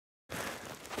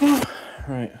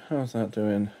Right, how's that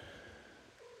doing?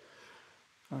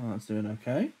 Oh, that's doing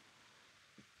okay.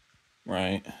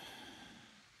 Right.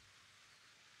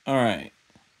 Alright.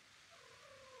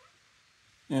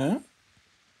 Yeah?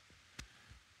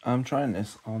 I'm trying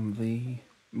this on the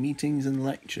meetings and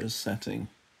lectures setting.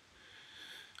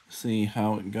 See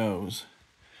how it goes.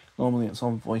 Normally it's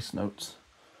on voice notes.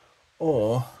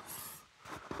 Or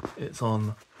it's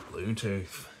on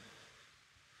Bluetooth.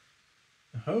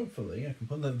 Hopefully I can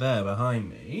put that there behind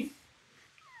me.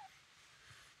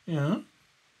 Yeah?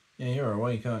 Yeah, you're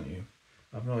awake, aren't you?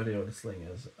 I've no idea what a sling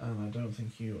is, and I don't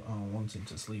think you are wanting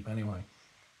to sleep anyway.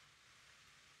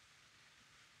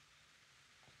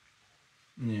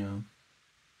 Yeah.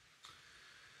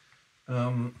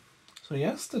 So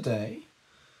yesterday,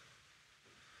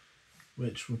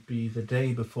 which would be the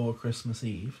day before Christmas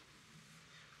Eve,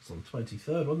 it was on the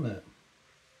 23rd, wasn't it?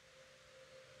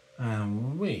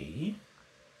 And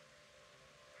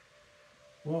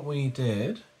what we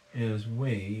did is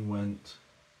we went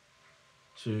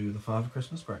to the Father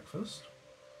Christmas breakfast.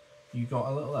 You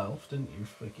got a little elf, didn't you,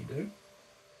 Vicky do?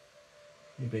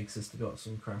 Your big sister got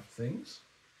some craft things,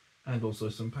 and also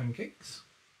some pancakes.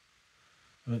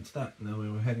 I went to that, and then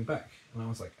we were heading back, and I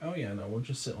was like, oh yeah, no, we'll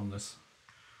just sit on this.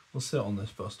 We'll sit on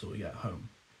this bus till we get home.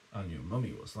 And your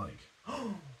mummy was like,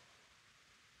 oh,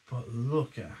 but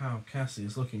look at how Cassie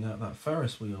is looking at that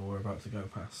Ferris wheel we're about to go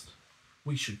past.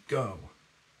 We should go.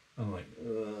 I'm like,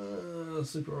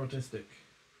 super autistic.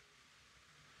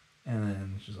 And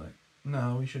then she's like,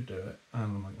 no, we should do it. And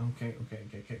I'm like, okay.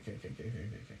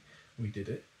 We did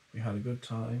it. We had a good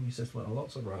time. He says, went on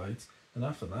lots of rides. And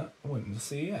after that, I went into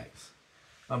CEX.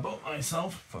 I bought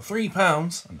myself, for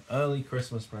 £3, an early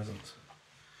Christmas present.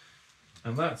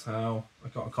 And that's how I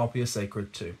got a copy of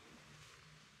Sacred 2.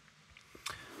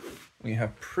 We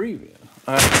have previously...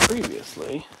 I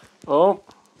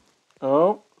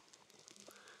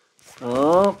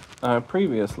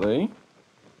previously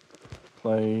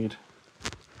played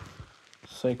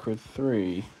Sacred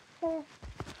 3.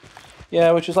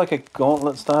 Yeah, which is like a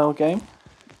Gauntlet style game.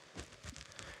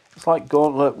 It's like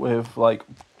Gauntlet with like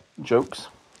jokes.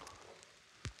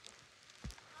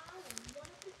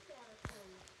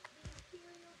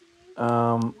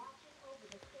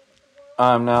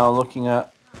 I'm now looking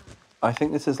at, I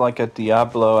think this is like a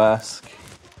Diablo-esque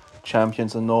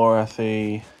Champions of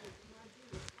Norathi,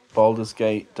 Baldur's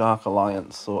Gate, Dark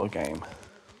Alliance sort of game.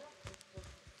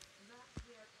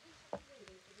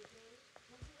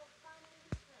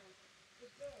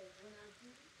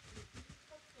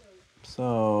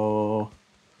 So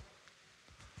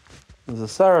there's a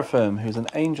Seraphim who's an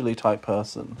angel-y type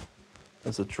person.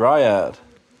 There's a Dryad.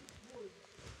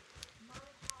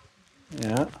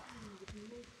 Yeah.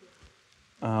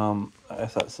 I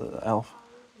guess that's an elf.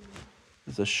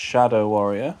 There's a Shadow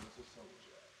Warrior.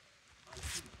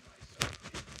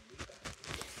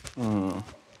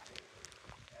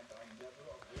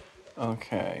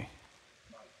 Okay.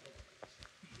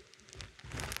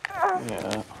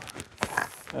 Yeah.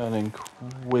 An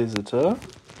Inquisitor.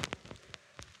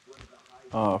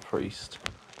 Ah, Priest.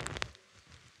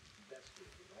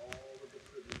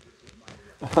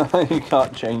 You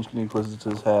can't change the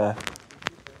Inquisitor's hair.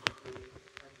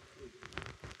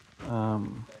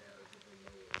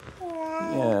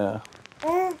 Yeah.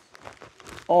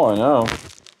 Oh, I know.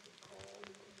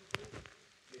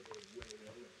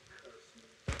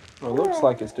 Well, it looks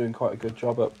like it's doing quite a good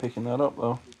job at picking that up,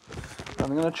 though.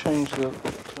 I'm going to change the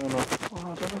turn off. Oh,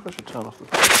 I don't know if I should turn off the...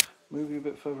 Move you a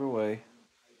bit further away.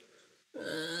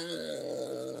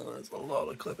 There's a lot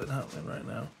of clipping happening right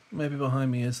now. Maybe behind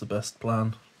me is the best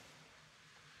plan.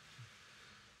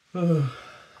 I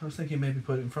was thinking maybe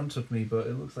put it in front of me, but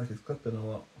it looks like it's clipping a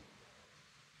lot.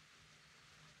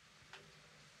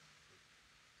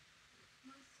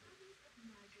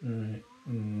 Right.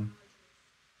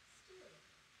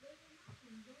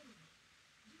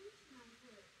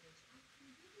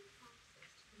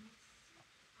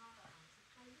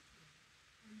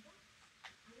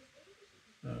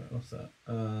 Alright, what's that?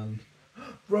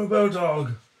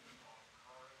 Robodog!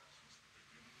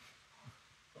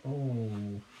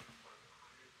 Oh.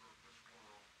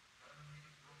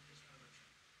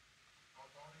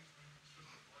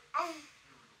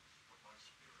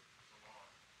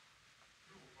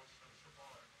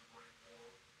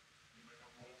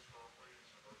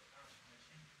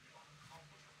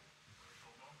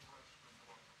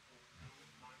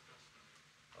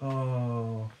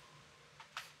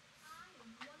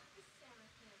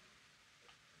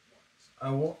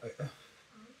 Oh.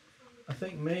 I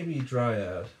think maybe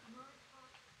Dryad.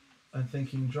 I'm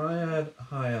thinking Dryad,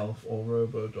 High Elf, or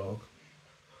Robodog.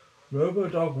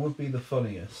 Robodog would be the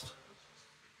funniest.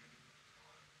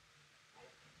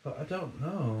 But I don't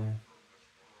know.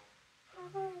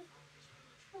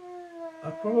 I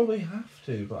probably have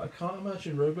to, but I can't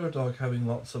imagine robodog having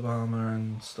lots of armor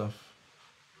and stuff.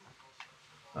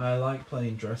 I like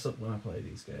playing dress up when I play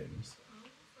these games.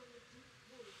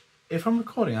 If I'm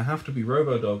recording, I have to be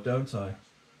robodog, don't I?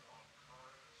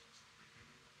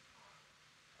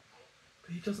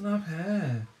 But he doesn't have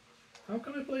hair. How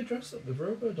can I play dress up with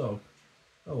robodog?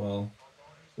 Oh well.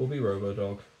 We'll be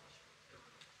robodog.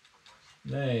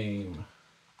 Name.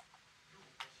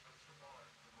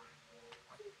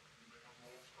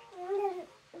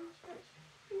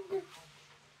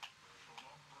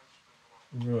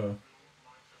 R.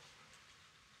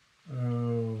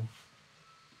 O.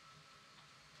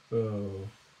 Bo.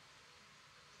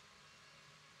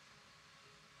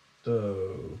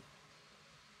 Do.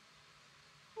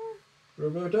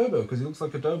 Robodobo, because he looks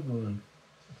like a Doberman.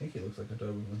 I think he looks like a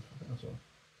Doberman. I think that's all.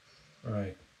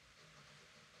 Right.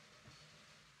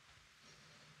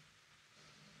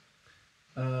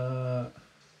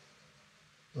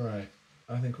 Right.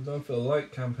 I think we'll go for the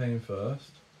light campaign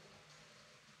first.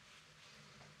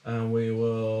 And we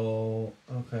will...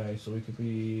 Okay, so we could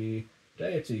be...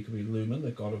 Deity could be Lumen,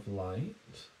 the god of light.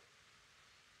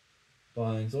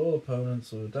 Binds all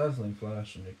opponents with a dazzling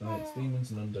flash and ignites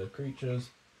demons and undead creatures.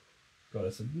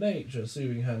 Goddess of nature,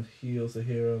 soothing hand heals the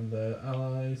hero and their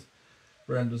allies.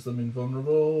 Renders them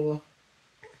invulnerable.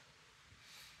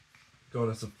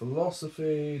 Goddess of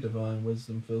philosophy, divine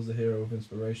wisdom fills the hero with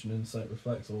inspiration, insight,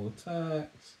 reflects all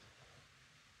attacks.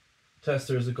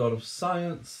 Tester is a god of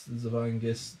science. The divine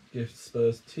gift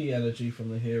spurs T energy from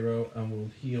the hero and will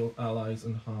heal allies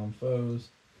and harm foes.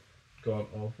 God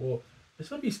of war. It's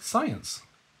got to be science.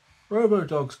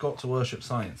 Robodog's got to worship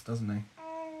science, doesn't he?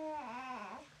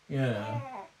 Yeah.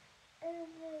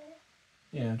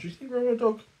 Yeah, do you think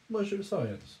Robodog worships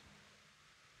science?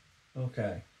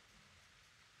 Okay.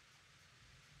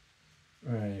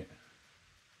 Right.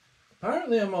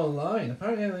 Apparently I'm online.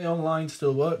 Apparently the online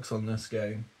still works on this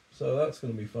game. So that's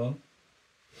going to be fun.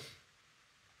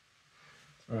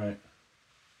 Right.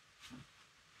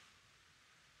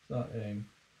 Start game.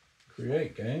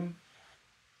 Create game.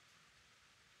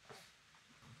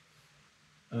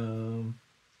 Oh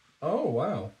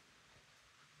wow.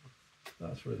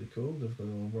 That's really cool. They've got a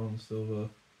bronze, silver,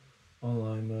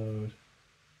 online mode.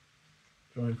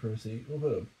 Join privacy. We'll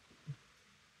put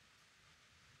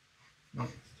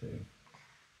next to.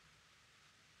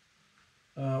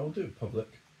 We'll do it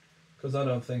public. Because I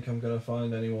don't think I'm going to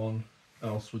find anyone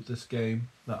else with this game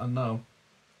that I know.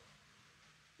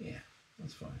 Yeah,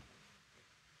 that's fine.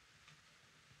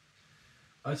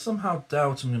 I somehow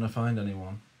doubt I'm going to find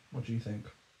anyone. What do you think?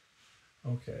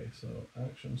 Okay, so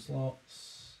action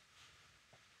slots,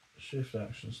 shift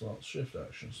action slots,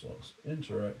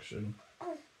 interaction,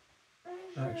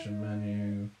 action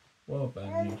menu, world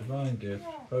menu, divine gift,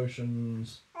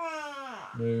 potions,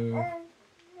 move,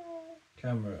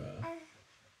 camera.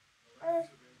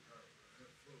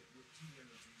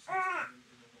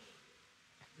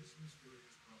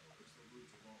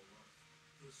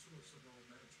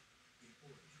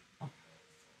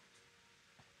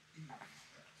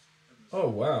 Oh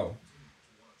wow.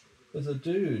 There's a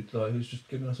dude like who's just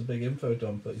giving us a big info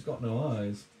dump, but he's got no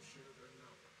eyes.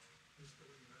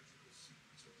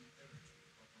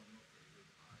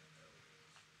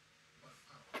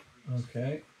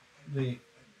 Okay. The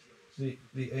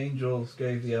angels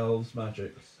gave the elves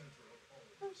magic.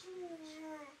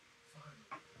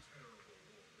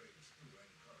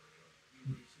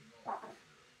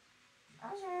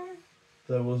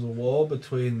 There was a war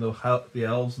between the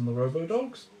elves and the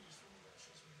robodogs.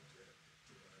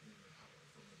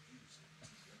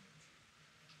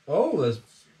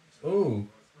 Oh,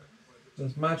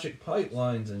 there's magic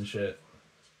pipelines and shit.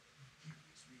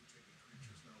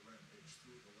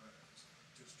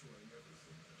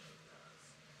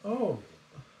 Oh,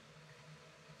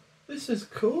 this is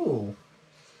cool.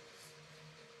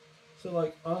 So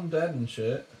like undead and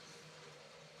shit.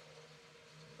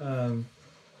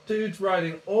 Dudes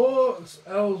riding orcs,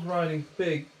 elves riding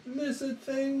big lizard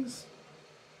things,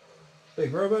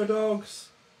 big robodogs.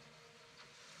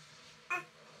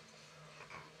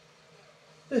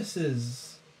 This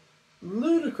is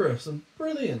ludicrous and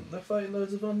brilliant. They're fighting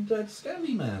loads of undead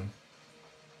skelly man.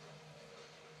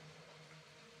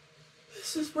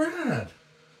 This is rad.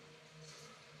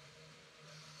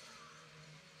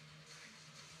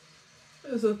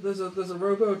 There's a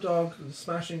robodog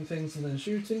smashing things and then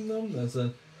shooting them. There's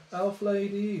an elf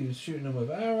lady who's shooting them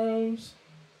with arrows.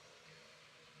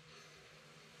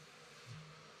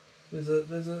 There's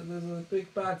a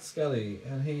big bad skelly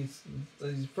and he's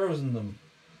frozen them,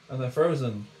 and they're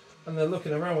frozen. And they're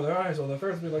looking around with their eyes all their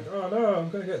first be like, oh no, I'm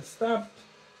gonna get stabbed.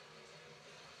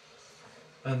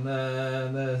 And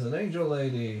then there's an angel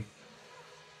lady.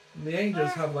 And the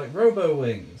angels have like robo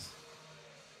wings.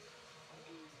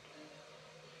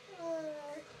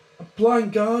 A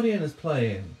blind guardian is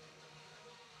playing.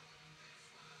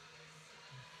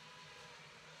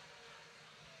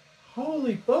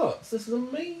 Holy butts, this is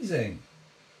amazing.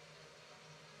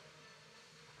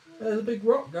 There's a big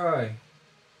rock guy.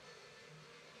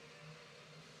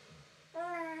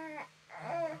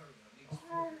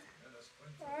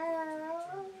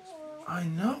 I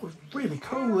know, it's really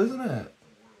cool, isn't it?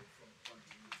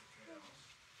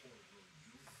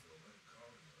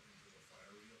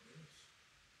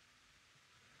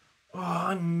 Oh,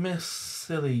 I miss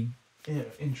silly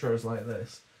intros like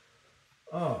this.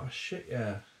 Oh, shit,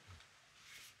 yeah.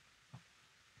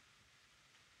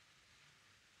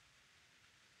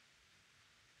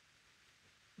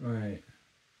 Right.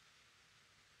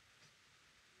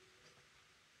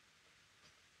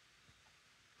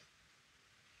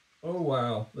 Oh,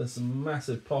 wow. There's some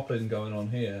massive popping going on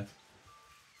here.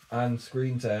 And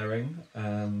screen tearing.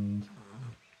 And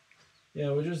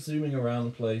yeah, we're just zooming around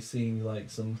the place, seeing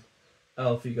like some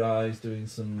elfy guys doing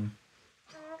some...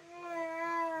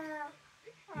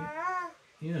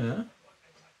 Yeah.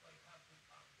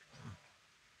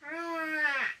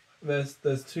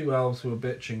 There's two elves who are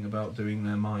bitching about doing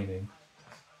their mining.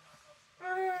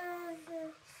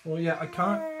 Well, yeah, I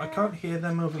can't hear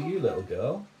them over you, little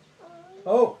girl.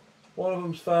 Oh, one of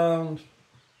them's found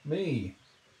me.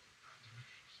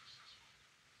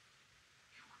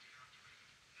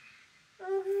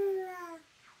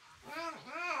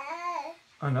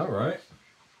 I know, right?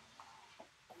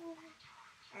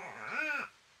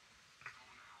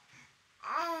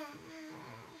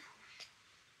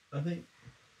 I think...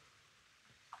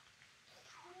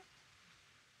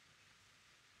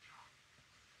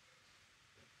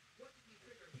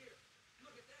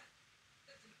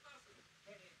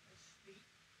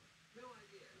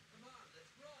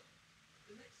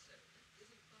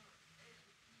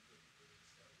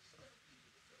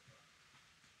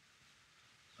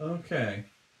 Okay.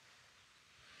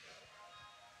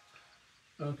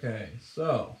 Okay,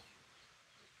 so...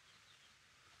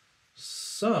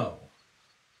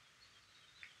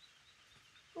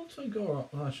 Well, don't go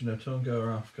off. Well, actually, no, don't go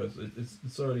off because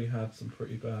it's already had some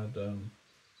pretty bad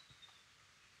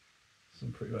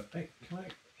Hey,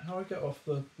 how do I get off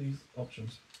these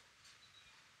options?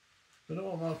 We don't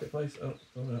want marketplace. Oh,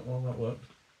 well, that worked.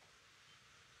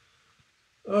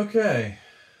 Okay.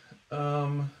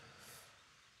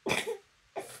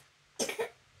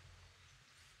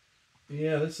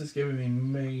 Yeah, this is giving me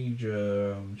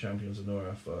major Champions of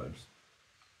Norath vibes.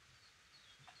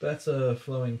 Better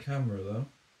flowing camera though.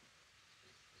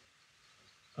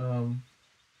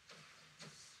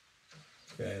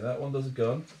 Okay, that one does a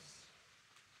gun.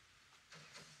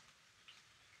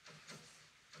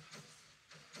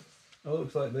 Oh,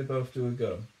 looks like they both do a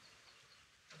gun.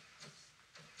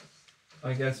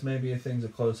 I guess maybe if things are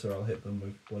closer, I'll hit them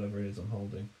with whatever it is I'm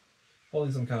holding.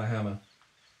 Holding some kind of hammer.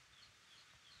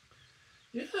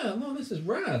 Yeah, no, this is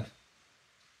rad.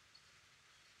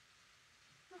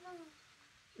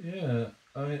 Yeah,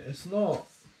 I mean, it's not...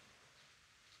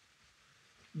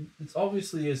 It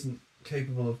obviously isn't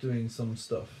capable of doing some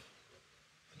stuff.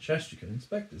 The chest you can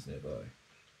inspect is nearby.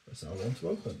 That's now one to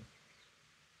open.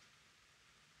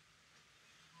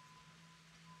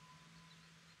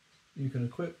 You can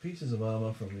equip pieces of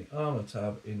armor from the armor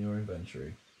tab in your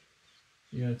inventory.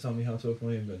 You're going to tell me how to open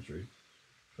my inventory.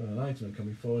 An item that can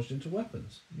be forged into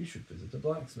weapons. You should visit a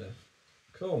blacksmith.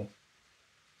 Cool.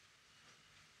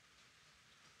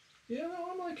 Yeah, no,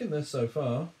 I'm liking this so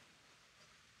far.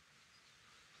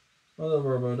 My little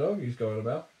robodog, he's going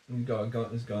about. He's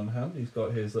got his gun in hand. He's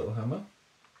got his little hammer.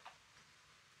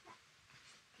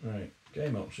 Right,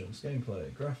 game options,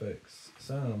 gameplay, graphics,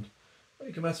 sound. Well,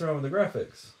 you can mess around with the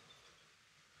graphics.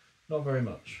 Not very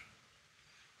much,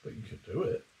 but you could do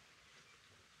it.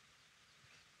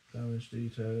 Damage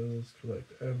details,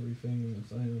 collect everything,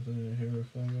 hero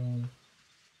flag on.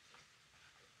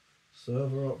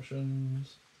 Server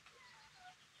options.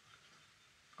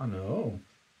 I know.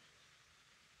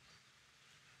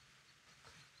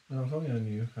 Now if only I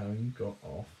knew how you got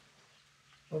off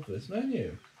of this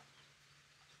menu.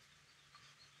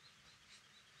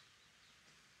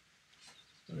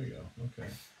 There we go,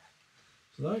 okay.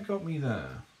 So that got me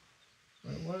there.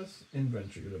 Right, where's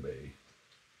inventory going to be?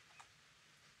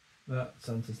 That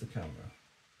centers the camera.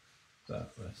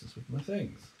 That messes with my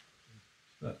things.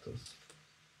 That does.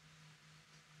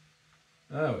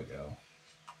 There we go.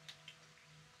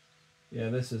 Yeah,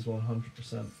 this is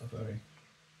 100% a very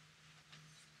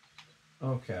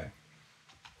Okay.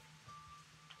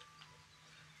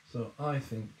 So I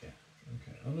think, yeah.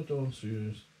 Okay, on the door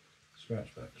shoes,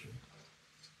 scratch battery.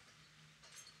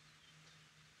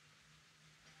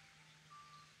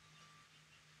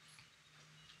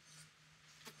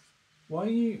 Why are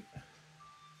you...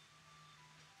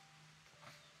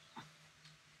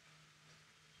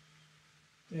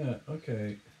 Yeah,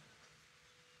 okay.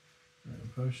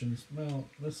 Potions, well,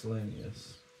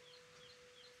 miscellaneous.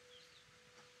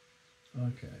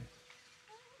 Okay.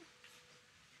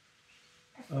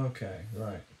 Okay,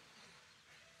 right.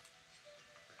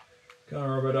 Come on,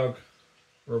 robodog.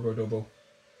 Robodouble.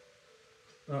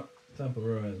 Oh, temple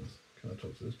ruins. Can I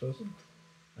talk to this person?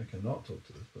 I cannot talk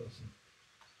to this person.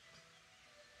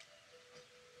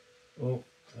 Oh,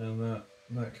 and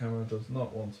that camera does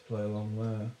not want to play along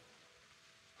there.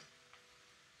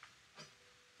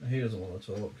 He doesn't want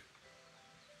to talk.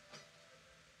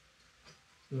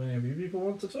 Do any of you people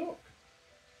want to talk?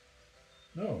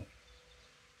 No.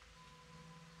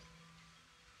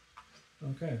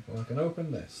 Okay, well I can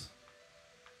open this.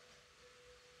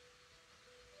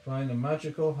 Find a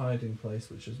magical hiding place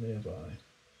which is nearby.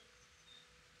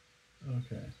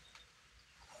 Okay.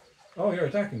 Oh, you're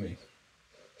attacking me.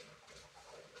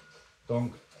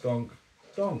 Donk, donk,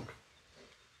 donk.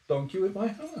 Donk you with my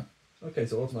hammer. Okay,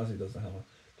 so automatically does the hammer.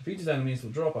 Defeated enemies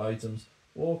will drop items,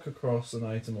 walk across an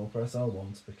item or press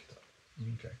L1 to pick it up.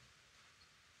 Okay.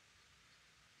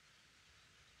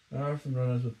 Marathon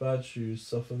runners with bad shoes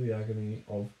suffer the agony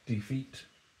of defeat.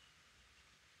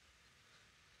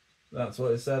 That's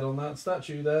what it said on that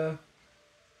statue there.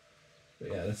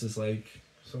 But yeah, this is like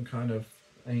some kind of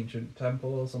ancient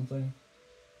temple or something.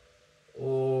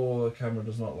 Oh, the camera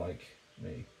does not like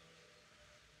me.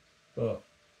 But,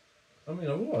 I mean,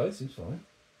 otherwise, it's fine.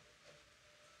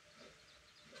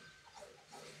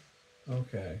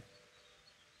 Okay.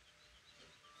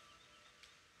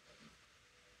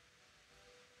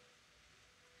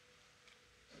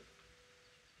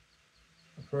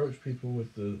 Approach people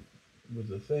with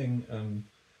the thing, and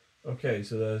okay,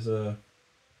 so there's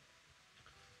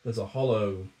a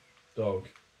hollow dog.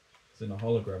 It's in a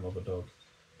hologram of a dog.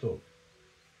 Talk.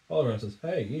 Hologram says,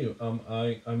 "Hey, you.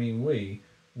 I mean,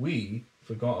 we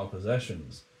forgot our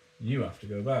possessions. You have to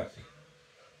go back."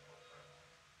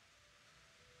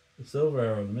 The silver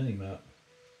arrow on the minimap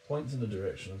points in the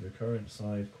direction of your current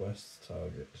side quest's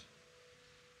target.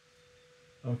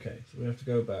 Okay, so we have to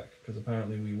go back because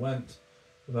apparently we went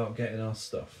without getting our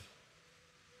stuff.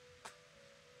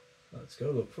 Let's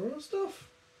go look for our stuff.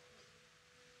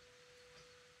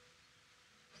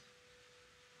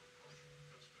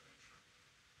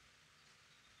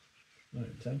 No,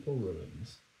 temple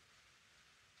ruins.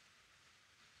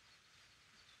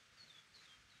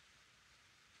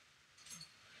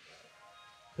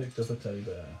 Picked up a teddy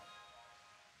bear.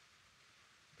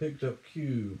 Picked up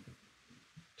Cube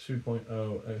 2.0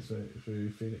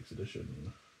 X3 Phoenix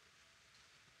Edition.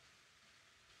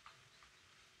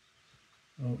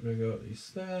 Oh, we're going to go up these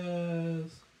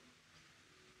stairs.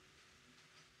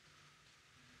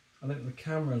 I think the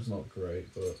camera's not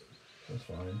great, but that's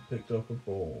fine. Picked up a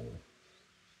ball.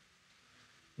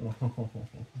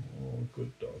 Oh,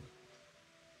 good dog.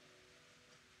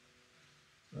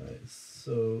 Right,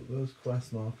 so those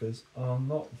quest markers are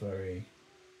not very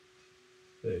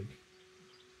big.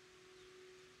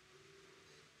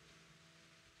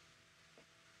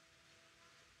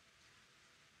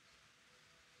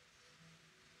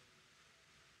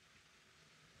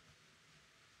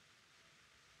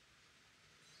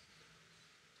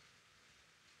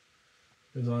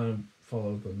 Because I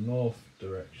followed the north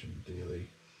direction dealy,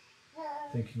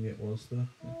 thinking it was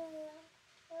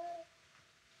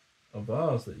a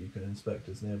vase that you can inspect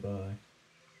is nearby.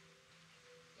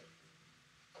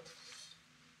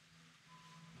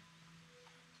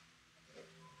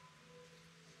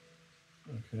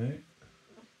 Okay.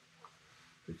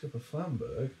 Picked up a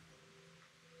Flamberg.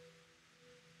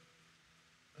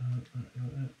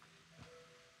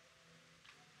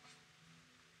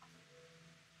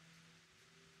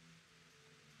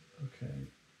 Okay.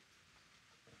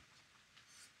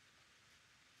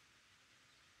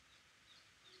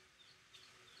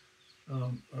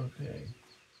 Okay.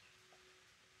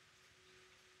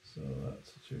 So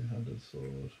that's a two-handed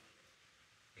sword.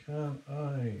 Can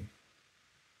I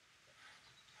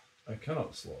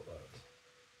cannot slot that.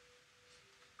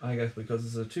 I guess because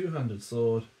it's a two-handed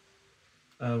sword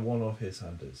and one of his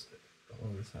hands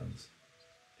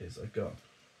is a gun.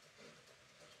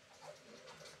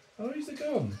 I'll use the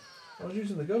gun. I was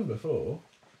using the gun before.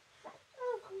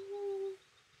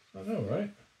 I know,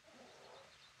 right?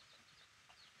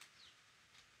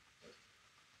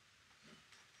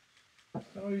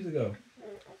 I'll use the gun.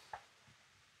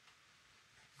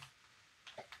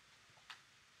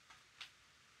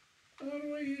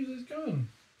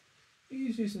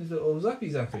 using his little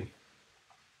zappy zappy.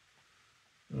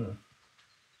 Oh.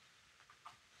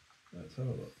 Let's have a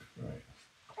look. Right.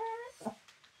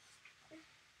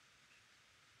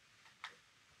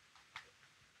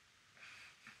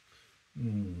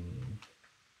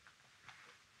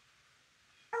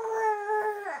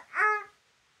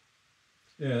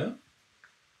 Yeah.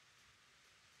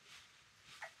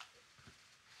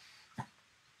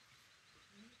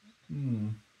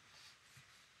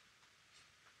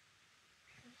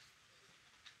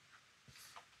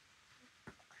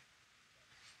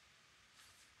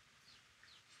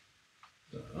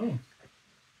 Oh.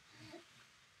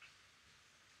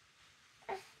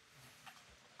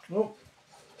 Oh.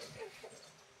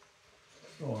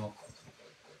 Oh well.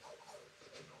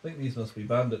 I think these must be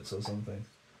bandits or something.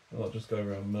 They'll not just go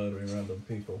around murdering random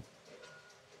people.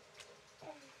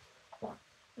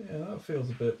 Yeah, that feels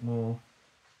a bit more...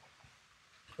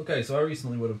 Okay, so I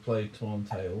recently would have played Torn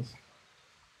Tales.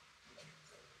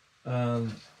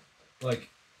 And, like,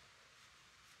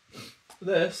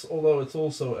 this, although it's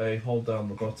also a hold down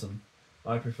the button,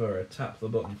 I prefer a tap the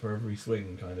button for every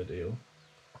swing kind of deal.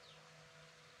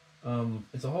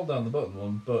 It's a hold down the button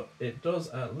one, but it does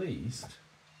at least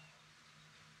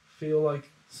feel like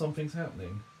something's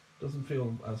happening. Doesn't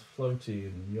feel as floaty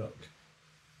and yuck.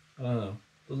 I don't know.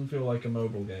 Doesn't feel like a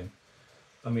mobile game.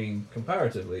 I mean,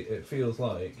 comparatively, it feels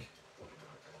like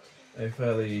a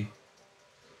fairly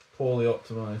poorly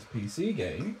optimized PC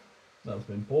game that's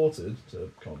been ported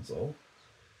to console,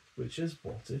 which is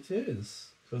what it is,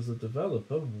 because the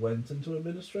developer went into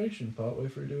administration partway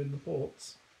through doing the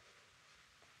ports.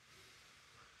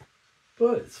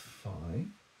 But it's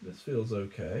fine. This feels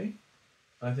okay.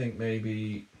 I think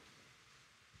maybe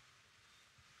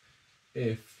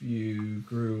if you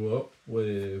grew up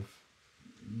with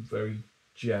very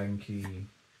janky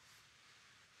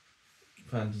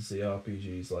fantasy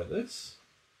RPGs like this,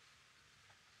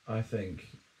 I think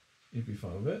you'd be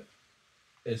fine with it.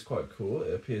 It's quite cool.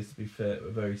 It appears to be a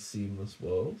very seamless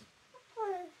world.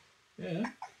 Yeah.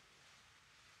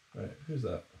 Right, who's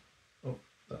that? Oh,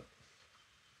 that.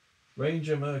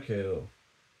 Ranger Merkill.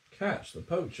 Catch the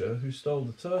poacher who stole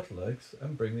the turtle eggs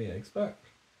and bring the eggs back.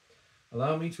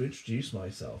 Allow me to introduce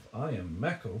myself. I am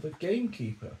Meckle, the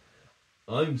gamekeeper.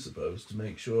 I'm supposed to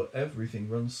make sure everything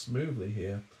runs smoothly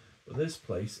here, but this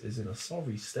place is in a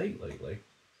sorry state lately.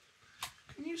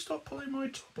 Can you stop pulling my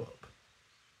top up?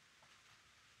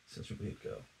 Such a weird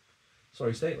girl.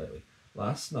 Sorry state lately.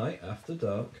 Last night after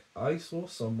dark, I saw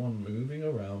someone moving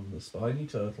around the spiny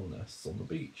turtle nests on the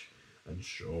beach, and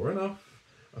sure enough,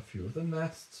 a few of the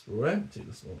nests were empty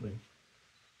this morning.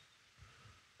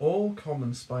 All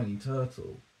common spiny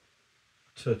turtle,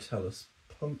 Turtellus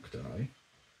puncti,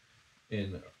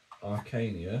 in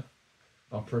Arcania,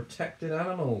 are protected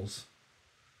animals.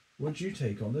 Would you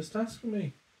take on this task for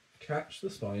me? Catch the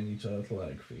spiny turtle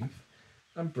egg thief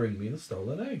and bring me the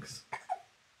stolen eggs.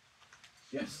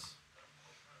 Yes.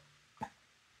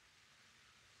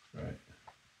 Right.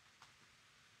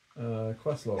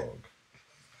 Quest log.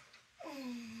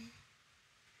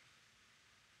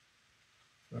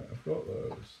 Right, I've got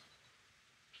those.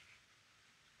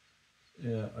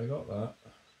 Yeah, I got that.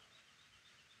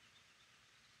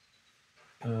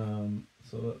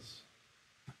 So let's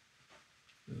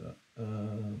do that.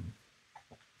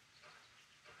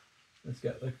 Let's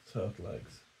get the turtle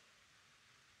eggs.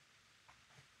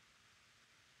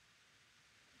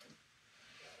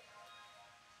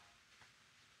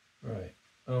 Right.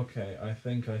 Okay, I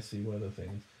think I see where the thing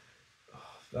is.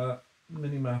 Oh, that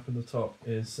mini-map in the top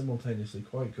is simultaneously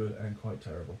quite good and quite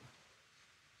terrible.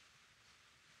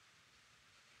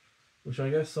 Which I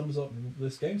guess sums up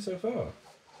this game so far.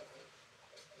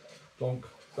 Donk,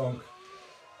 donk.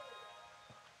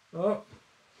 Oh!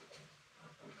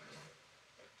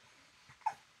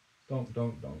 Donk,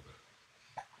 donk, donk.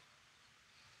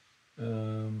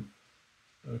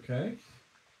 Okay.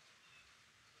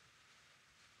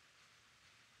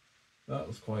 That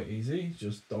was quite easy.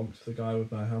 Just donked the guy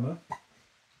with my hammer.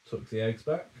 Took the eggs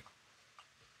back.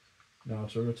 Now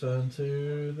to return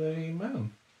to the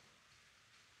man.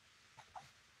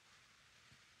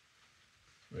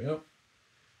 There we go.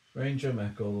 Ranger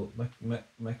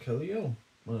Mechalio.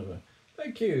 Whatever.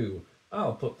 Thank you.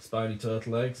 I'll put the spiny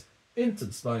turtle eggs into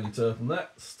the spiny turtle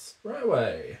nests right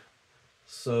away,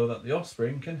 so that the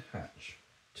offspring can hatch.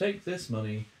 Take this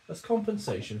money as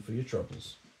compensation for your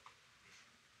troubles.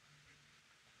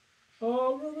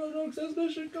 Oh, Robodog says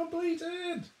mission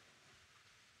completed!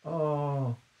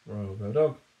 Oh,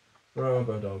 Robodog.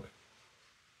 Robodog.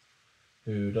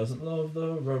 Who doesn't love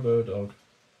the Robodog?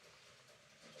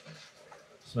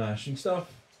 Smashing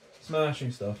stuff.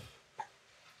 Smashing stuff.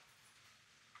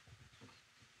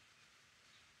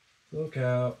 Look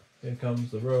out, here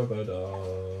comes the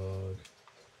robodog.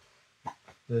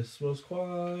 This was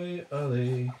quite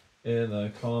early in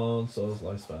the console's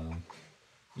lifespan.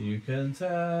 You can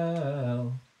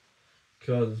tell,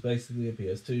 because it's basically a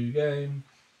PS2 game.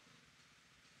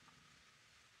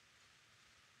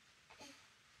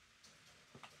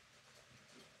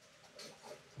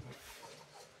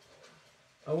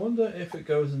 I wonder if it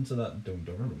goes into that dun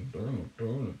dun dun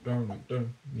dun dun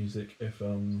dun music if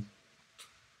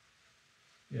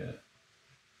yeah.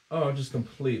 Oh, I just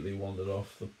completely wandered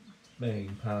off the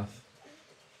main path.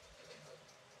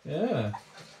 Yeah.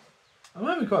 I'm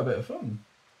having quite a bit of fun.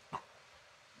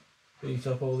 Beat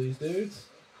up all these dudes.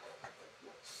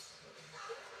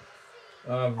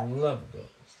 I've leveled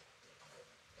up.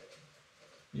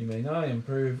 You may now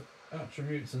improve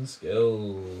attributes and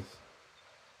skills.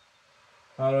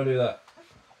 How do I do that?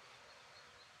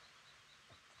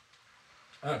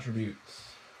 Attributes.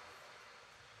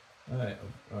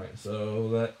 Alright, so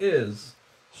there is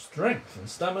strength and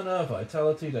stamina,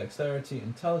 vitality, dexterity,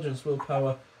 intelligence,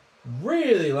 willpower,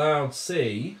 really loud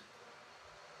C.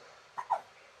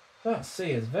 That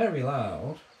C is very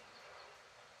loud.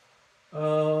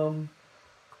 I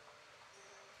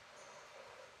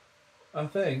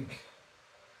think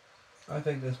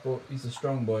this boy, he's a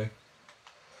strong boy.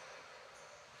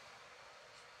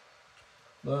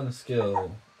 Learn a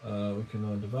skill. We can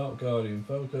learn Devout Guardian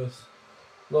Focus,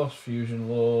 Lost Fusion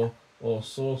Law, or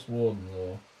Source Warden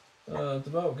Law.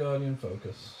 Devout Guardian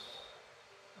Focus,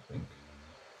 I think.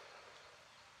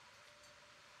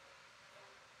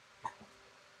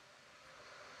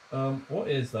 What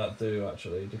is that do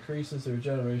actually? Decreases the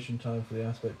regeneration time for the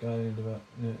aspect guardian devout.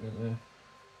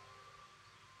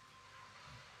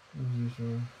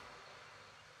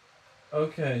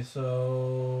 Okay,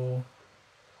 so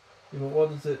yeah, but what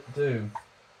does it do?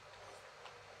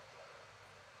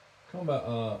 Combat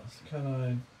arts. Can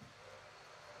I?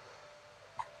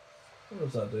 What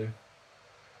does that do?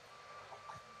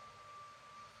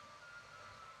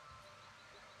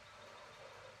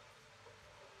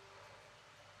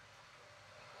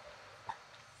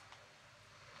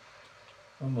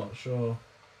 I'm not sure.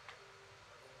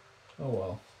 Oh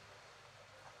well.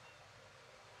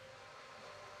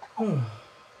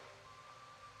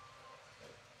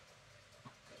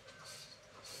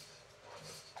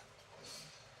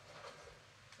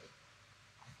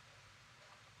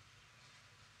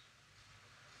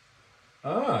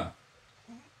 Ah.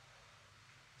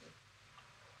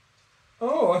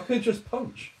 Oh, I could just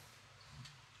punch.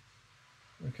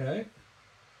 Okay.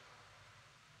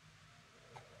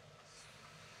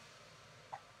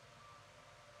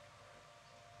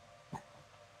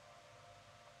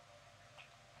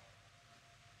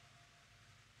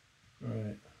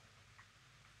 Right.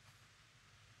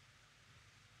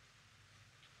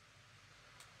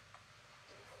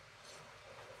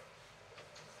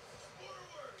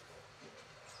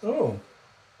 Oh.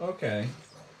 Okay.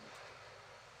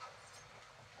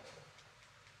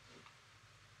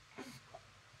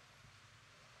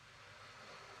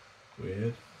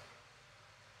 Weird.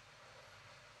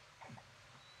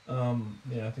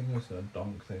 Yeah, I think I'm just gonna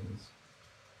donk things.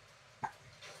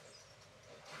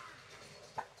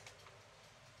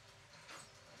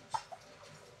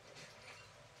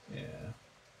 Yeah.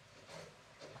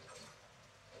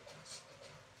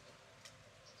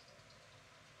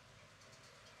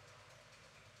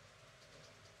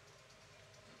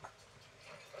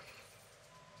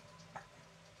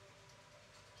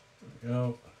 There we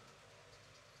go.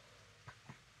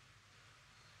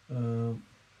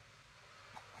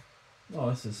 Oh,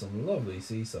 this is some lovely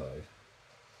seaside.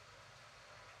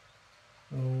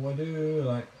 Oh, I do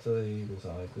like to be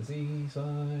beside the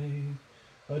seaside.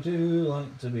 I do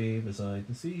like to be beside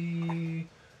the sea.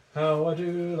 How I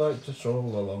do like to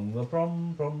stroll along the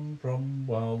prom, prom, prom,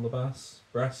 while the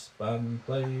brass band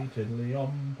play tiddly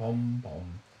om pom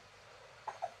pom.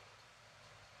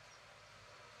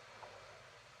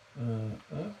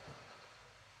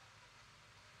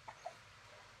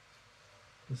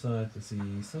 Beside the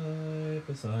seaside,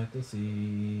 beside the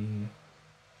sea.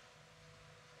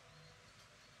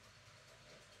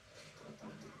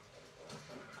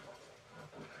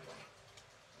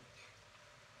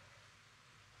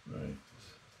 Right.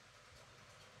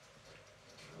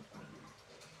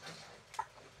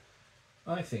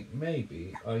 I think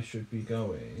maybe I should be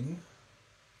going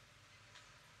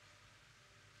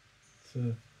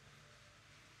to...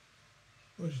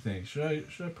 What do you think? Should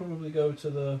I probably go to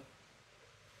the...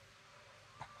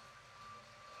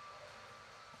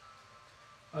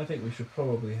 I think we should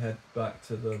probably head back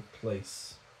to the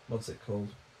place. What's it called?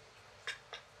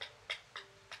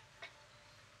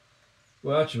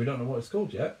 Well, actually, we don't know what it's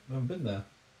called yet. We haven't been there.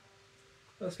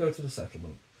 Let's go to the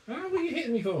settlement. Ah, what are you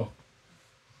hitting me for?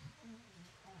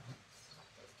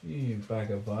 You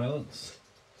bag of violence.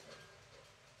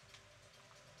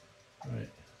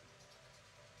 Right.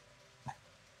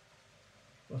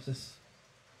 What's this?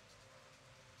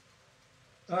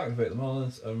 Activate the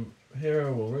monoliths.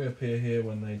 Hero will reappear here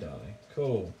when they die.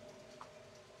 Cool.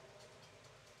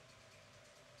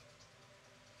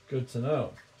 Good to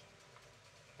know.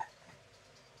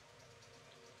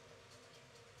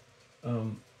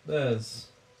 There's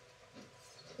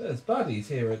baddies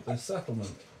here at the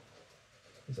settlement.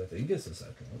 Because I think it's a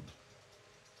settlement.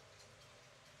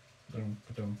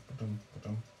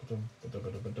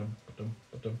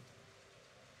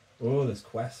 Oh, there's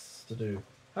quests to do.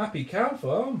 Happy Cow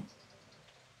Farm!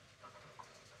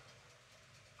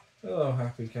 Hello,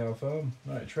 Happy Cow Farm.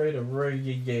 Right, trader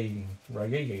Rayane.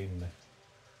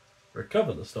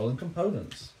 Recover the stolen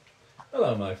components.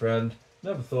 Hello, my friend.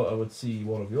 Never thought I would see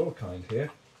one of your kind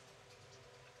here.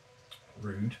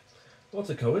 Rude.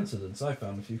 What a coincidence. I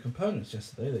found a few components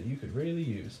yesterday that you could really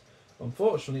use.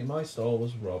 Unfortunately, my stall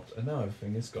was robbed and now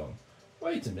everything is gone.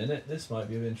 Wait a minute, this might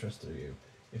be of interest to you.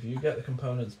 If you get the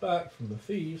components back from the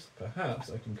thieves,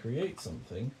 perhaps I can create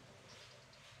something.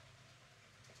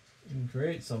 You can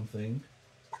create something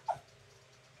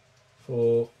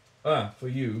for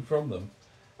you from them.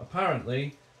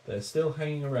 Apparently, they're still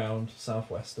hanging around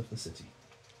southwest of the city.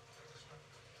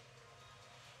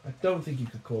 I don't think you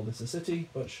could call this a city,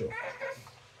 but sure.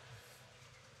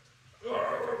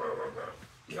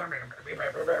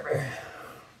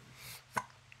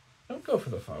 Don't go for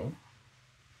the phone,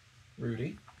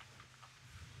 Rudy.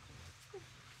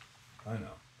 I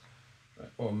know. Right.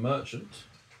 Or merchant.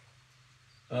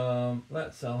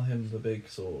 Let's sell him the big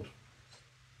sword.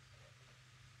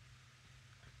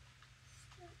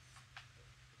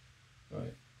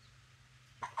 Right.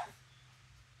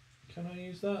 Can I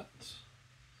use that?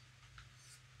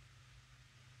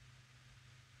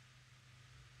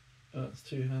 That's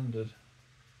two-handed.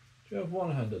 Do you have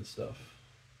one-handed stuff?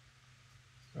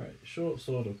 Right, short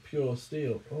sword of pure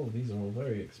steel. Oh, these are all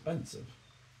very expensive.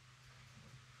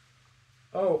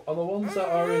 Oh, are the ones that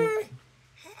are in...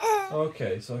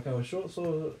 Okay, so I can have a short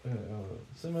sword,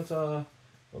 scimitar,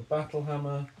 a battle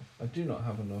hammer. I do not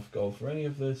have enough gold for any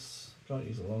of this. Can't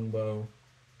use a longbow.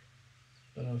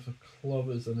 Don't know if a club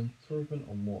is an improvement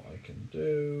on what I can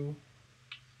do.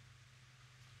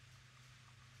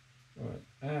 Right,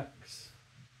 axe.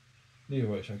 Neither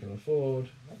of which I can afford.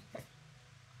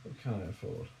 What can I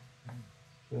afford?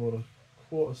 Afford a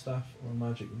quarterstaff or a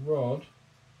magic rod.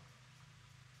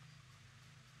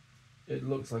 It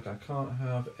looks like I can't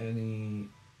have any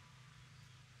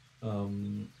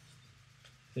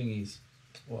thingies.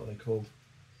 What are they called?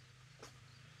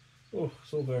 Oh,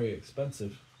 it's all very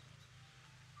expensive.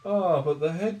 Oh, but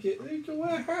the headgear, you can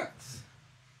wear hats.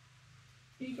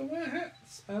 You can wear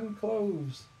hats and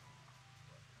clothes.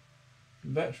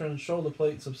 Veteran shoulder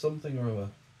plates of something or other.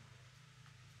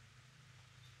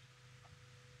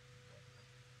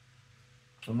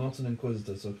 I'm not an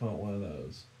inquisitor, so I can't wear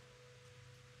those.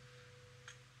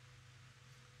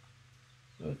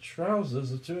 The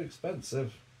trousers are too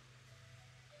expensive.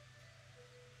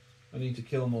 I need to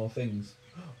kill more things.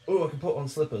 Oh, I can put on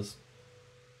slippers.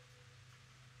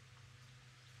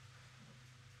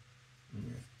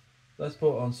 Let's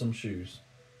put on some shoes.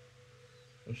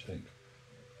 What do you think?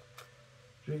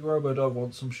 Do you think robodog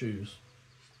wants some shoes?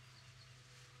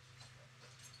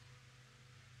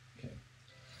 Okay.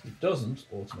 He doesn't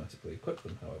automatically equip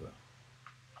them, however,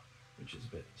 which is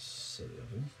a bit silly of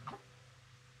him.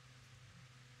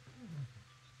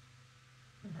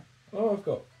 Oh, I've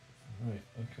got... Right,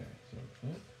 okay. So,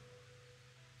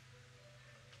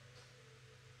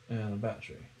 and a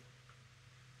battery.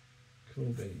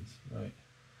 Cool beans, right.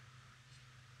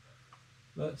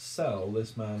 Let's sell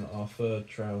this man our furred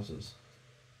trousers,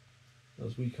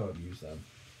 as we can't use them.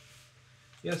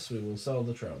 Yes, we will sell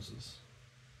the trousers.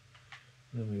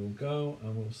 Then we will go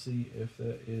and we'll see if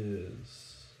there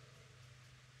is...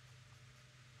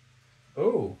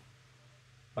 Oh!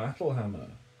 Battle hammer.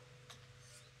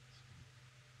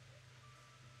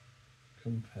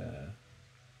 Compare.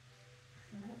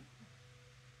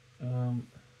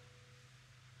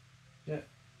 Yeah,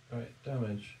 right,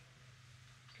 damage.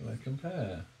 Can I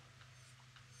compare?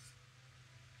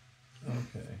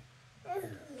 Okay.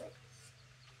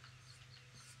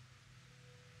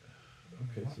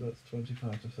 Okay, so that's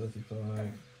 25 to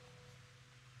 35.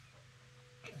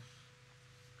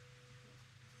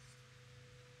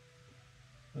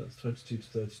 That's 22 to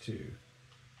 32.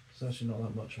 It's actually not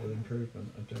that much of an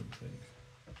improvement, I don't think.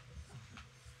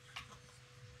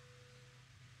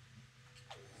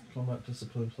 Combat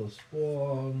discipline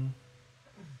 +1.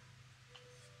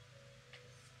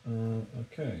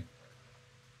 Okay.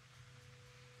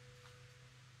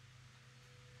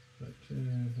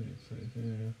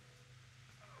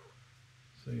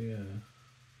 So yeah.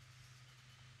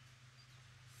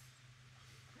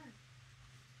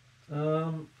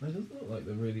 It doesn't look like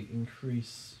they really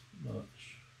increase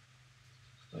much.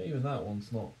 But even that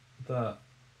one's not that.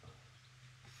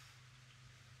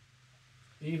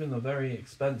 Even the very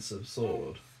expensive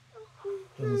sword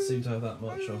doesn't seem to have that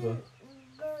much of a.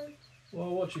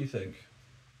 Well, what do you think?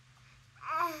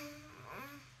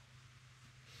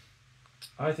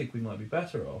 I think we might be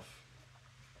better off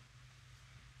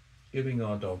giving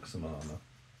our dog some armour.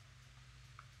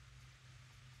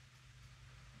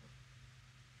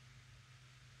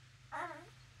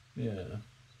 Yeah.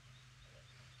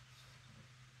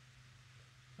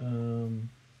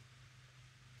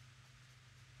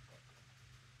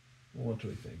 What do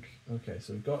we think? Okay,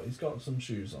 so he's got some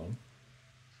shoes on.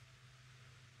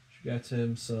 Should get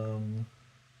him some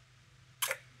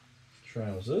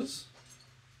trousers.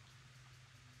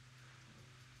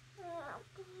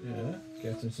 Yeah,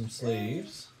 get him some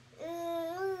sleeves. I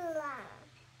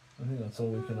think that's all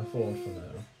we can afford for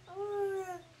now.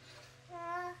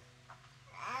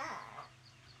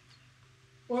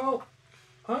 Well,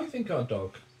 I think our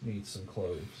dog needs some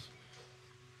clothes.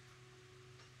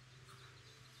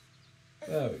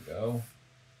 There we go.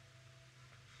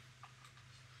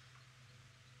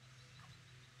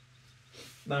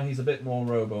 Now he's a bit more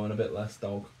robo and a bit less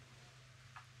dog.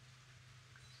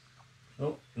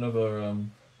 Oh, another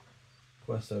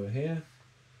quest over here.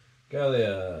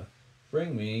 Galia,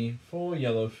 bring me 4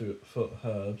 yellow foot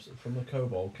herbs from the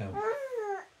kobold camp.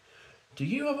 Do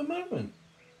you have a moment?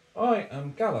 I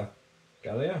am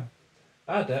Galia,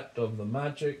 adept of the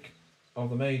magic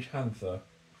of the mage Hanther.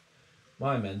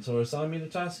 My mentor assigned me the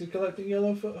task of collecting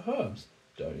yellowfoot herbs.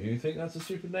 Don't you think that's a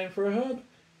stupid name for a herb?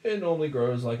 It normally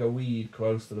grows like a weed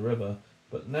close to the river,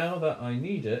 but now that I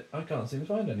need it, I can't seem to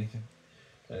find anything.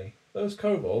 Hey, those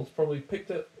kobolds probably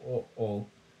picked it all.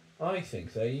 I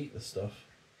think they eat the stuff.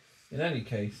 In any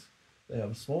case, they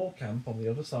have a small camp on the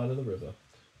other side of the river.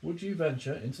 Would you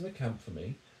venture into the camp for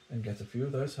me and get a few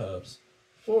of those herbs?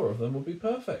 4 of them would be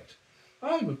perfect.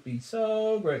 I would be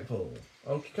so grateful.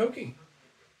 Okie dokie.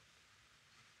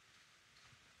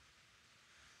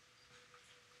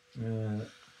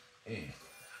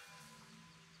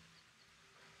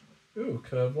 Ooh,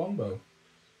 curved longbow.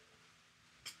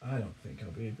 I don't think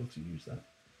I'll be able to use that.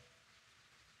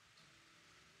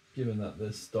 Given that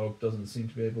this dog doesn't seem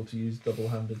to be able to use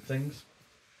double-handed things.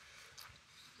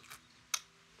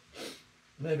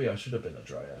 Maybe I should have been a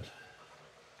dryad.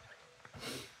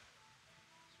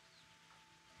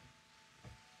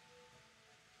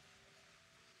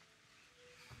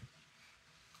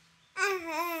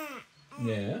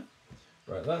 Yeah.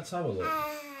 Right, let's have a look.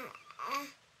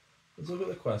 Let's look at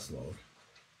the quest log.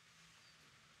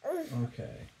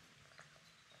 Okay.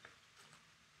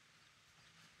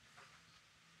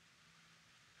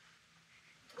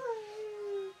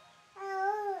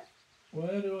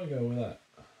 Where do I go with that?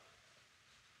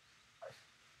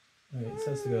 Okay, it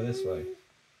says to go this way.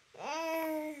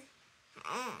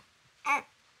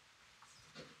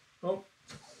 Oh.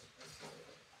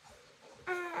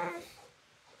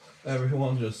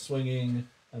 Everyone just swinging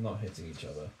and not hitting each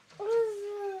other.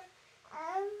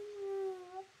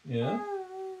 Yeah?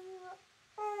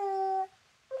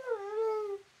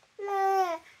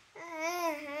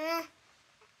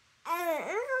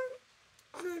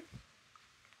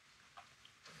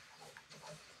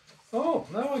 Oh,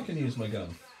 now I can use my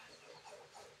gun.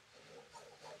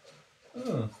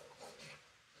 Oh.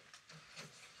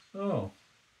 Oh.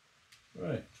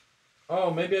 Right.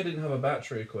 Oh, maybe I didn't have a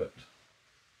battery equipped.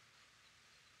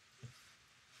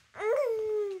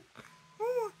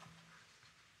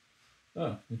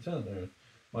 Oh, Lieutenant there.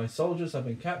 My soldiers have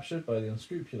been captured by the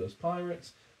unscrupulous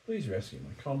pirates. Please rescue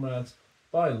my comrades.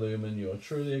 By Lumen, you are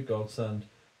truly a godsend.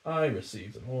 I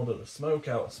received an order to smoke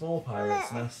out a small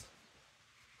pirate's nest.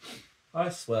 I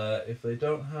swear, if they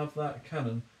don't have that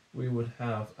cannon, we would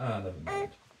have... never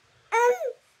mind.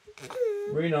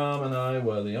 Renam and I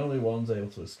were the only ones able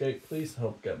to escape. Please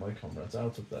help get my comrades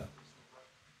out of there.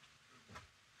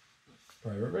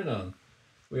 Pirate Renan,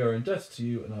 we are indebted to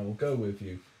you and I will go with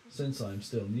you. Since I am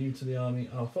still new to the army,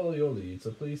 I'll follow your lead,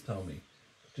 so please tell me,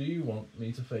 do you want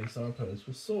me to face our opponents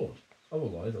with sword?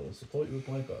 Otherwise, I will support you with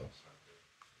my bow.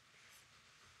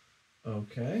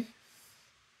 Okay.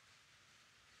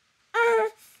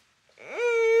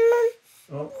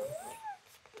 Oh.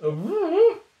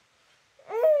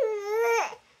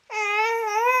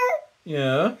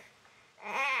 Yeah.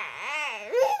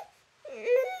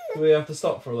 have to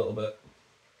stop for a little bit.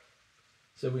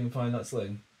 See if we can find that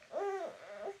sling.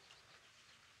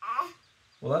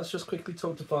 Well, let's just quickly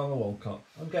talk to Farmer Walcott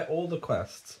and get all the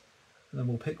quests. And then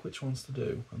we'll pick which ones to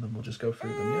do. And then we'll just go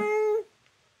through them, yeah?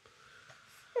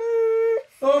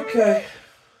 Okay.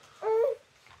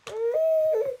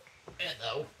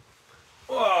 Hello.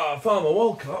 Oh, Farmer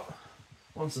Walcott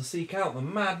wants to seek out the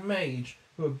mad mage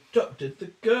who abducted the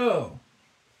girl.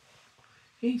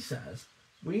 He says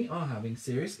we are having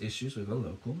serious issues with a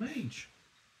local mage.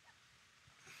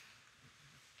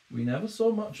 We never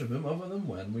saw much of him other than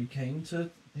when he came to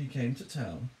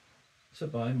town to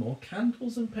buy more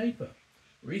candles and paper.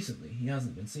 Recently, he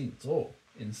hasn't been seen at all.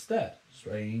 Instead,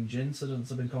 strange incidents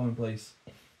have been commonplace.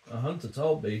 A hunter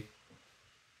told me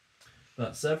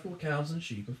that several cows and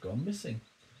sheep have gone missing.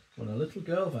 When a little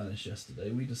girl vanished yesterday,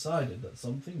 we decided that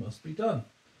something must be done.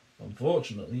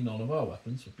 Unfortunately, none of our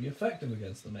weapons would be effective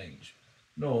against the mage,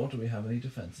 nor do we have any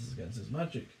defences against his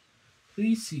magic.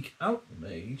 Please seek out the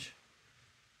mage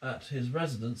at his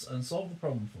residence and solve the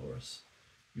problem for us.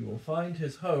 You will find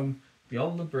his home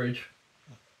beyond the bridge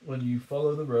when you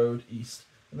follow the road east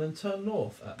and then turn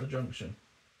north at the junction.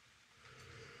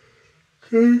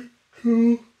 Okay,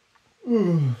 cool.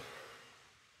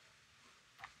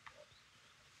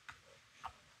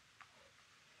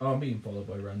 Oh, I'm being followed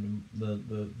by random the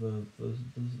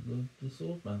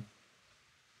sword man.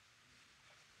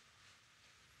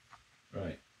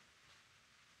 Right.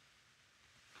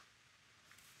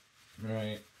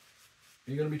 Right.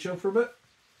 Are you gonna be chill for a bit?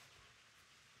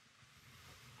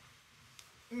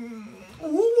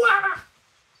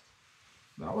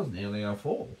 That was nearly a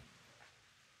fall.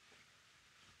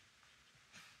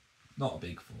 Not a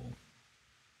big fall.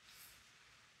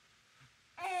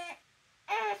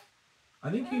 I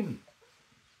think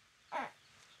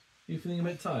you feeling a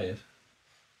bit tired?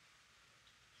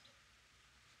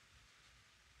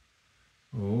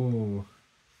 Oh.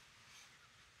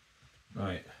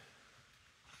 Right.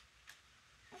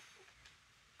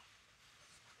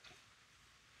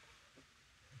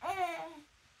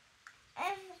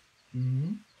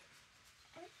 Mm-hmm.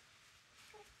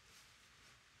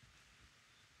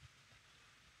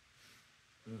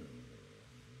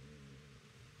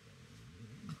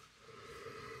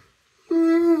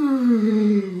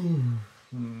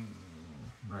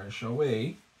 Right, shall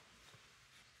we?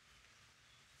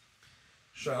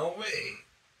 Shall we?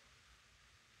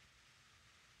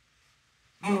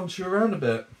 Launch you around a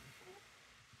bit.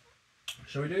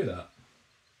 Shall we do that?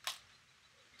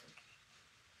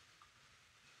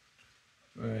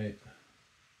 Right.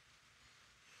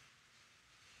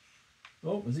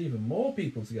 Oh, there's even more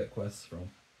people to get quests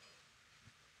from.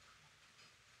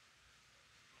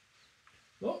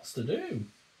 Lots to do.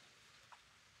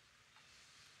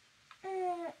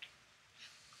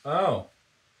 Oh,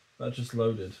 that just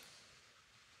loaded.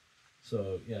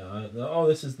 So, yeah. Oh,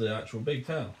 this is the actual big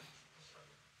town.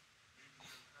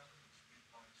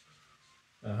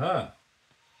 Aha.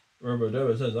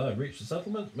 Robodog says, I've reached the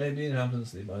settlement. Maybe the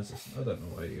inhabitants leave my system. I don't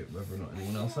know whether or not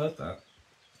anyone else heard that.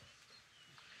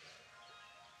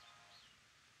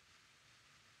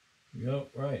 Yep,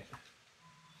 right.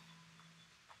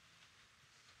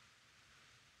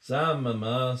 Sam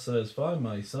Mama says, find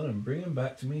my son and bring him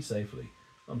back to me safely.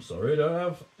 I'm sorry, I don't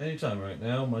have any time right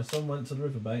now. My son went to the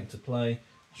riverbank to play.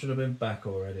 Should have been back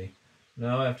already.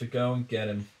 Now I have to go and get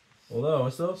him. Although I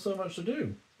still have so much to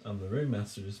do. I'm the rune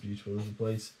master of this beautiful little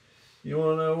place. You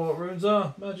want to know what runes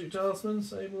are? Magic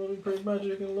talismans, able to improve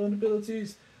magic and learn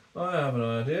abilities. I have an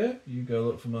idea. You go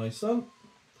look for my son.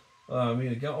 Allow me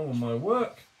to get on with my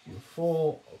work. You'll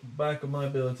fall back on my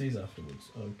abilities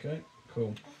afterwards. Okay,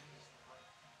 cool.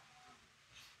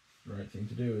 Right thing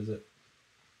to do, is it?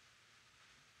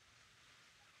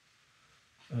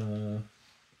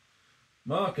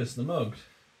 Marcus the Mugged.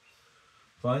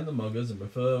 Find the muggers and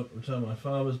return my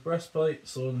father's breastplate,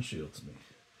 sword and shield to me.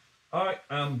 I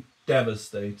am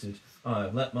devastated. I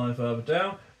have let my father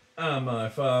down and my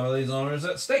family's honour is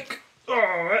at stake.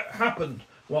 Oh, it happened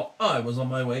while I was on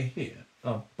my way here.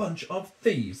 A bunch of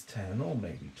thieves, 10 or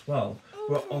maybe 12,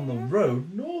 were on the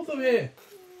road north of here.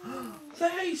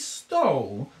 They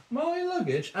stole my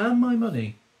luggage and my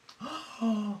money.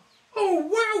 Oh,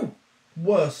 wow!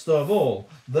 Worst of all,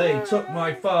 they took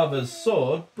my father's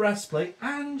sword, breastplate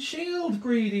and shield,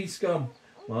 greedy scum.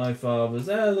 My father's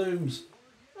heirlooms.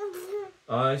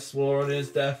 I swore on his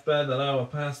deathbed that I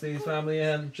would pass these family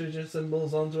and treasure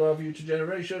symbols on to our future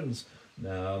generations.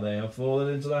 Now they have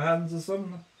fallen into the hands of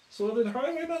some sordid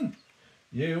highwaymen.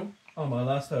 You are my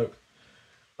last hope.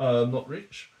 I'm not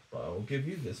rich, but I will give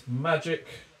you this magic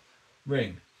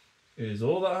ring. It is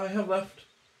all that I have left.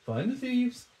 Find the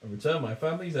thieves and return my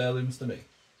family's heirlooms to me.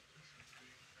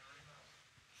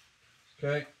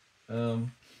 Okay.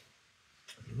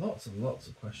 Lots and lots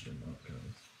of question marks.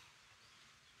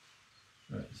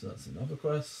 Right, so that's another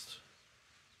quest.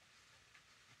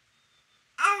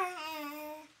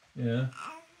 Yeah.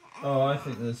 Oh, I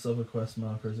think this other quest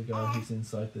marker is a guy who's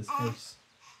inside this case.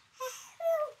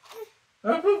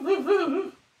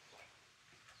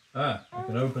 Ah, I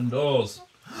can open doors.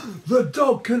 The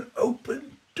dog can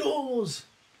open doors.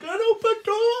 Can open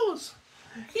doors.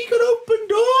 He can open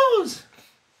doors.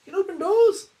 He can open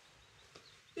doors.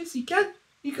 Yes, he can.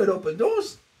 He can open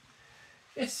doors.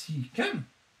 Yes, he can.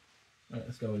 Right,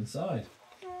 let's go inside.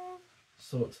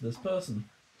 Talk to this person.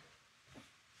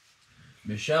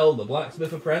 Michelle, the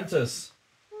blacksmith apprentice.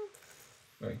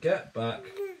 Right, get back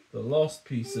the lost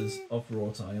pieces of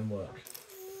wrought iron work.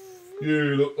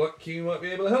 You look like you might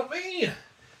be able to help me.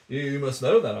 You must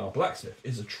know that our blacksmith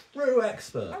is a true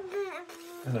expert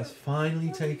and has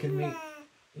finally taken me...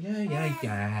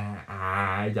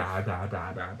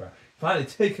 Finally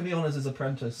taken me on as his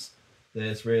apprentice.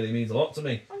 This really means a lot to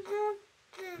me.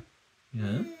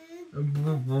 Yeah?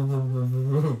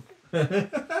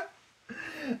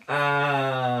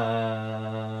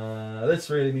 This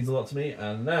really means a lot to me.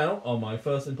 And now, on my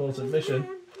first important mission...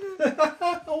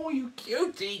 Oh, you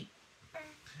cutie!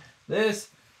 This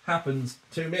happens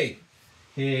to me.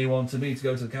 He wanted me to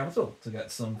go to the capital to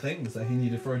get some things that he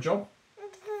needed for a job.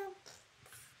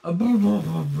 On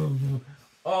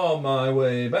my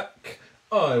way back,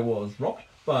 I was robbed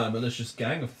by a malicious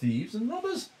gang of thieves and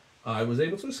robbers. I was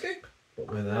able to escape,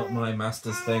 but without my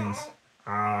master's things.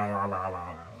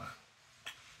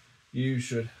 You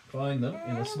should find them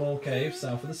in a small cave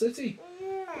south of the city.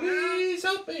 Please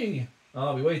help me.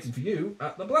 I'll be waiting for you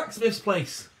at the blacksmith's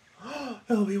place.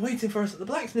 He'll be waiting for us at the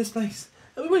blacksmith's place.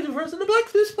 He'll be waiting for us at the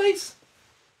blacksmith's place.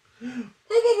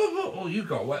 Oh, you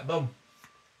got a wet bum.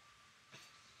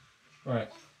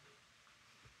 Right.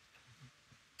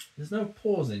 There's no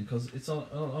pausing because it's on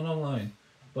online.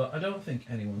 But I don't think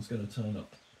anyone's going to turn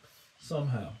up.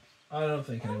 Somehow. I don't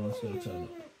think anyone's going to turn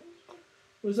up.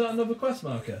 Was that another quest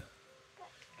marker?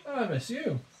 I miss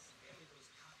you.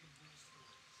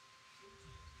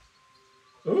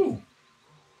 Ooh.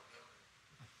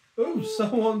 Ooh,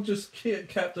 someone just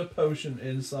kept a potion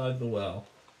inside the well.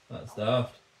 That's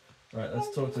daft. Right,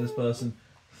 let's talk to this person.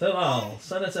 Thalal,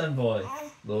 Senate Envoy.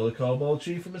 Lure the Kobold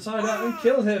Chief from his hideout and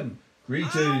kill him.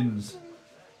 Greetings.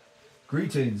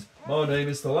 Greetings. My name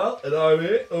is Thalal and I'm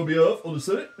here on behalf of the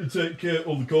Senate to take care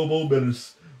of the Kobold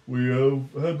menace. We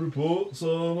have had reports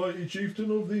our mighty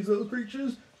chieftain of these little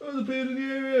creatures has appeared in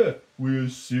the area. We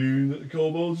assume that the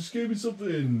Kobolds escaping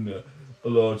something. A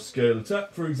large-scale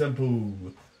attack, for example.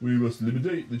 We must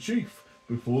eliminate the chief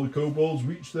before the Kobolds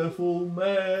reach their full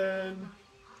man.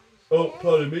 Oh,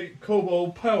 pardon me,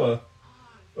 Kobold power.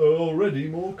 Already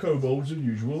more Kobolds than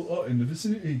usual are in the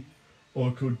vicinity. I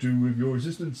could do with your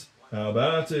assistance. How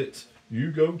about it?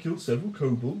 You go and kill several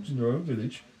Kobolds in your own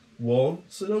village.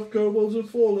 Once enough Kobolds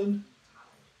have fallen,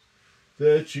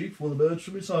 their chief will emerge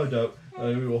from his hideout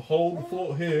and we will hold the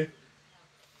fort here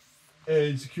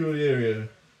and secure the area.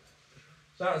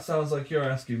 That sounds like you're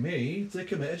asking me to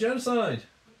commit a genocide.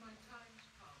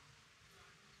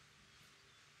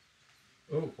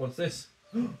 Oh, what's this?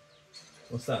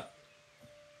 What's that?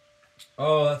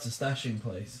 Oh, that's a stashing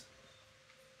place.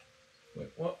 Wait,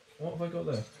 what? What have I got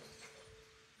there?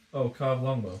 Oh, carved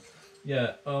longbow.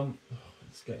 Yeah,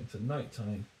 it's getting to night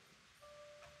time.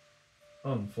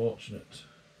 Unfortunate.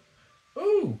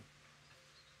 Ooh!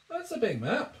 That's a big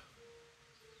map.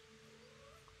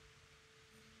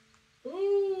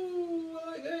 Ooh,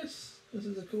 I like this. This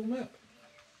is a cool map.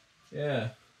 Yeah.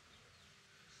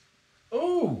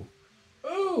 Ooh!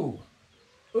 Ooh!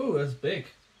 Ooh, that's big.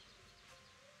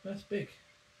 That's big.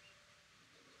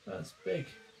 That's big.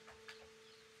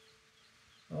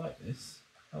 I like this.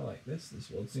 I like this. This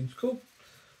world seems cool.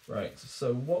 Right,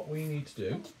 so what we need to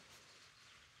do...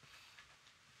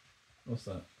 What's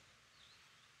that?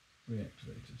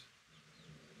 Reactivated.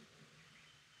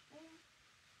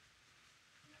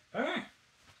 Ah!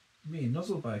 Me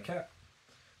nuzzled by a cat.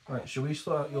 Right, shall we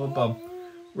sort out your bum?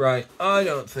 Right, I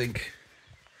don't think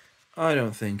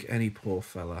any poor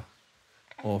fella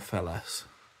or fellas.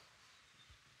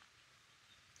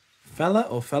 Fella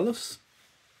or fellas?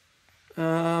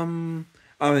 I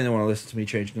think they want to listen to me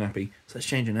change a nappy. So let's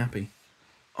change a nappy.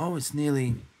 Oh, it's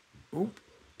nearly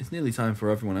time for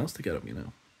everyone else to get up, you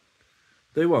know.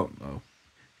 They won't, though,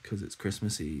 because it's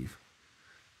Christmas Eve.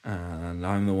 And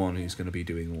I'm the one who's going to be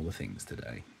doing all the things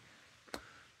today.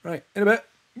 Right, in a bit.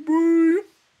 Bye.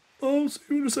 I'll see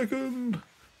you in a second.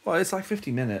 Well, it's like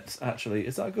 50 minutes, actually.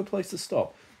 Is that a good place to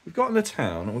stop? We've got in the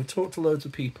town, and we've talked to loads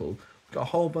of people. We've got a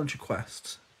whole bunch of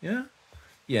quests. Yeah?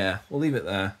 Yeah, we'll leave it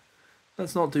there.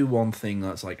 Let's not do one thing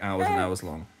that's like hours and hours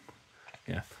long.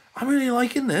 Yeah. I'm really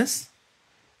liking this.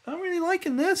 I'm really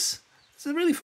liking this. It's a really